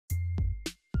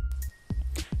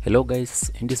Hello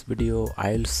guys, in this video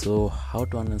I'll show how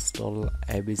to uninstall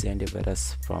AVG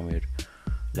Antivirus from your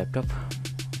laptop.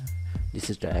 This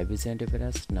is the AVG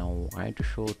Antivirus. Now I need to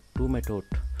show two methods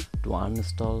to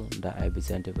uninstall the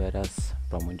AVG Antivirus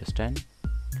from Windows 10.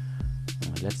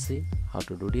 Let's see how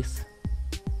to do this.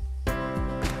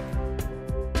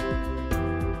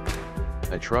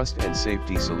 A trust and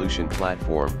safety solution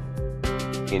platform.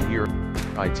 In here,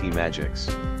 IT Magics.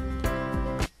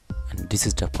 And this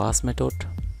is the first method.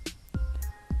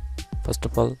 First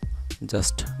of all,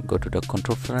 just go to the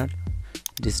control panel.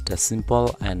 This is the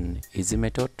simple and easy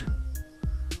method.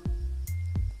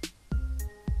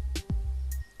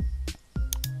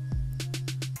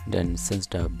 Then change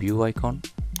the view icon.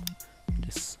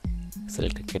 Just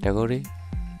select a category.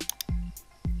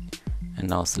 And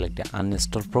now select the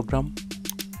uninstall program.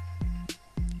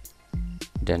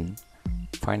 Then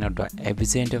find out the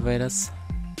AVG Antivirus.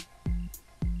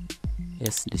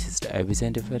 Yes, this is the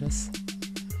AVG Antivirus.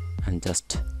 And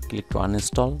just click to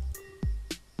uninstall.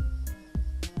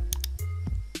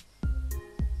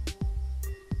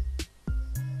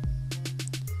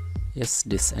 Yes,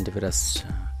 this antivirus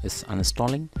is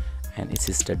uninstalling, and it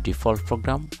is the default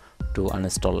program to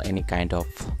uninstall any kind of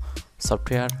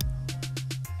software.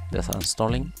 Just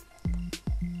uninstalling.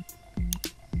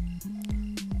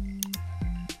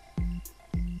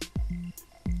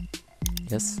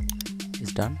 Yes,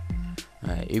 it's done.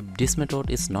 If this method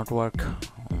is not work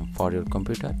for your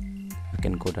computer, you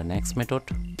can go to the next method.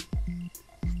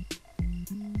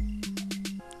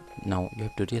 Now you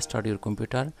have to restart your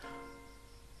computer.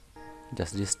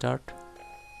 Just restart.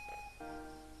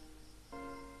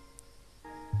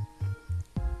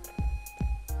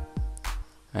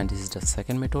 And this is the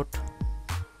second method.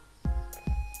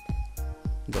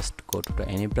 Just go to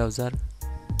any browser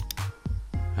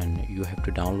and you have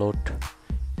to download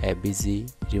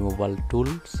AVG removal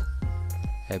tools.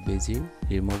 AVG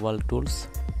removal tools,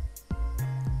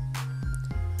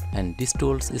 and this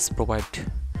tools is provided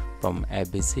from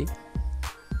AVG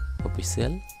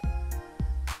official,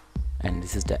 and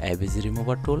this is the AVG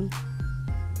remover tool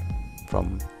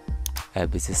from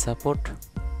AVG support.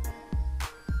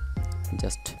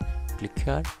 Just click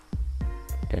here,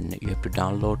 then you have to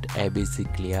download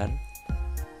AVG clear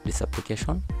this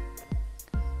application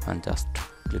and just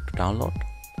click to download.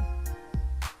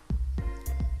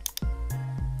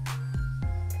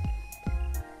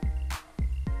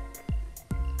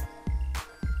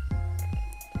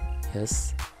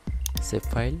 Yes, save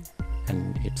file,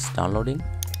 and it's downloading.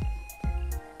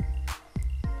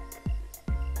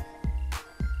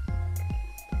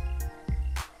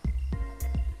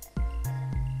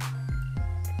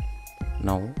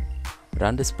 Now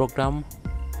run this program.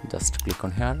 Just click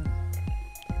on here.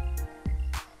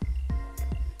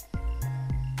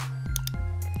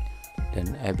 Then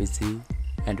AVG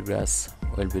Antivirus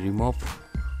will be removed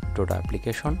to the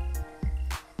application.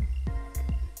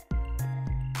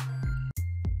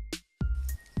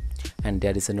 And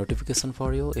there is a notification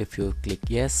for you. If you click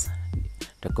yes,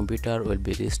 the computer will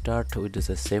be restart with the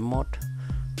same mode,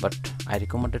 but I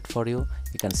recommend it for you.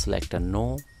 You can select a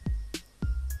no.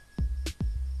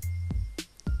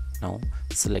 Now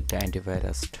select the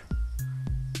antivirus.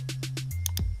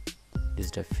 This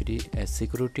is the free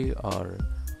security or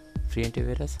free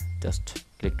antivirus. Just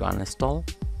click to uninstall.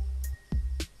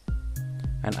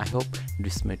 And I hope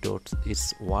this method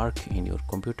is work in your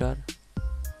computer.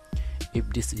 If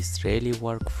this is really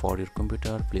work for your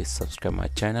computer, please subscribe my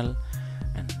channel,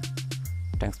 and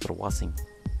thanks for watching.